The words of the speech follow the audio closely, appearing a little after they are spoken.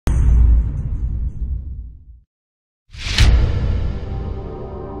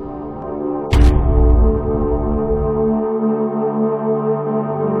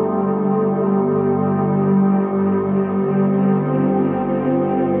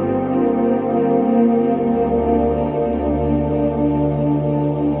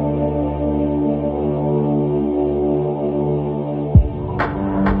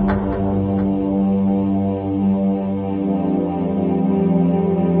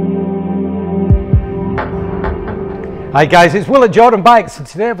Hi guys, it's Will at Jordan Bikes, and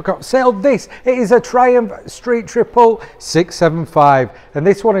today I've got for sale this. It is a Triumph Street Triple 675, and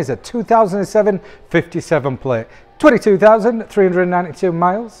this one is a 2007 57 plate, 22,392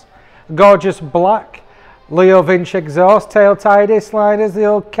 miles, gorgeous black, Leo Vinch exhaust, tail tidy, sliders, the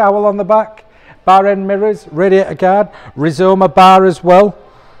old cowl on the back, bar end mirrors, radiator guard, Rizoma bar as well,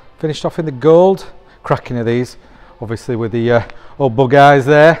 finished off in the gold. Cracking of these, obviously with the old bug eyes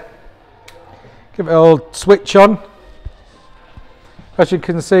there. Give it an old switch on. As you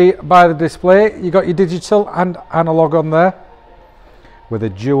can see by the display, you got your digital and analog on there with a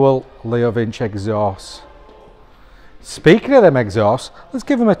dual Leo Vinch exhaust. Speaking of them exhausts, let's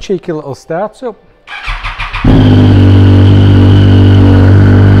give them a cheeky little start up.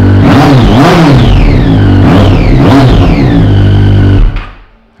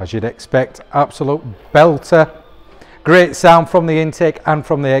 As you'd expect, absolute belter. Great sound from the intake and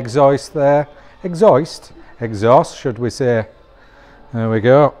from the exhaust there. Exhaust should we say. There we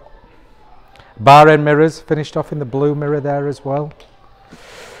go. Bar end mirrors, finished off in the blue mirror there as well.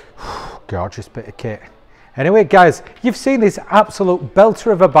 Gorgeous bit of kit. Anyway guys, you've seen this absolute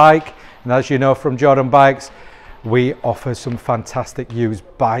belter of a bike, and as you know from Jordan Bikes, we offer some fantastic used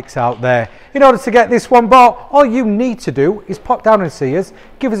bikes out there. In order to get this one bought, all you need to do is pop down and see us,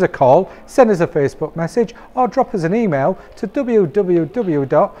 give us a call, send us a Facebook message, or drop us an email to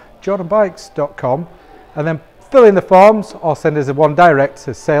www.jordanbikes.com, and then fill in the forms or send us one direct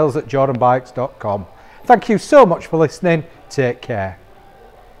to sales@jordanbikes.com. Thank you so much for listening. Take care.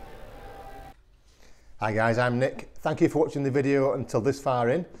 Hi guys, I'm Nick. Thank you for watching the video until this far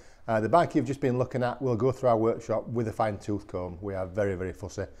in. The bike you've just been looking at will go through our workshop with a fine tooth comb. We are very, very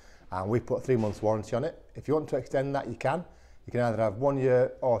fussy, and we put 3 months warranty on it. If you want to extend that, you can. You can either have 1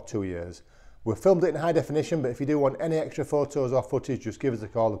 year or 2 years. We've filmed it in high definition, but if you do want any extra photos or footage, just give us a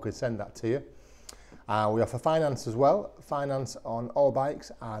call. We can send that to you. We offer finance as well, finance on all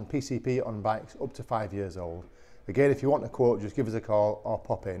bikes and PCP on bikes up to 5 years old. Again, if you want a quote, just give us a call or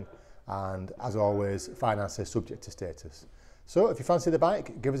pop in, and as always, finance is subject to status. So if you fancy the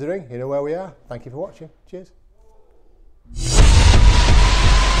bike, give us a ring. You know where we are. Thank you for watching. Cheers.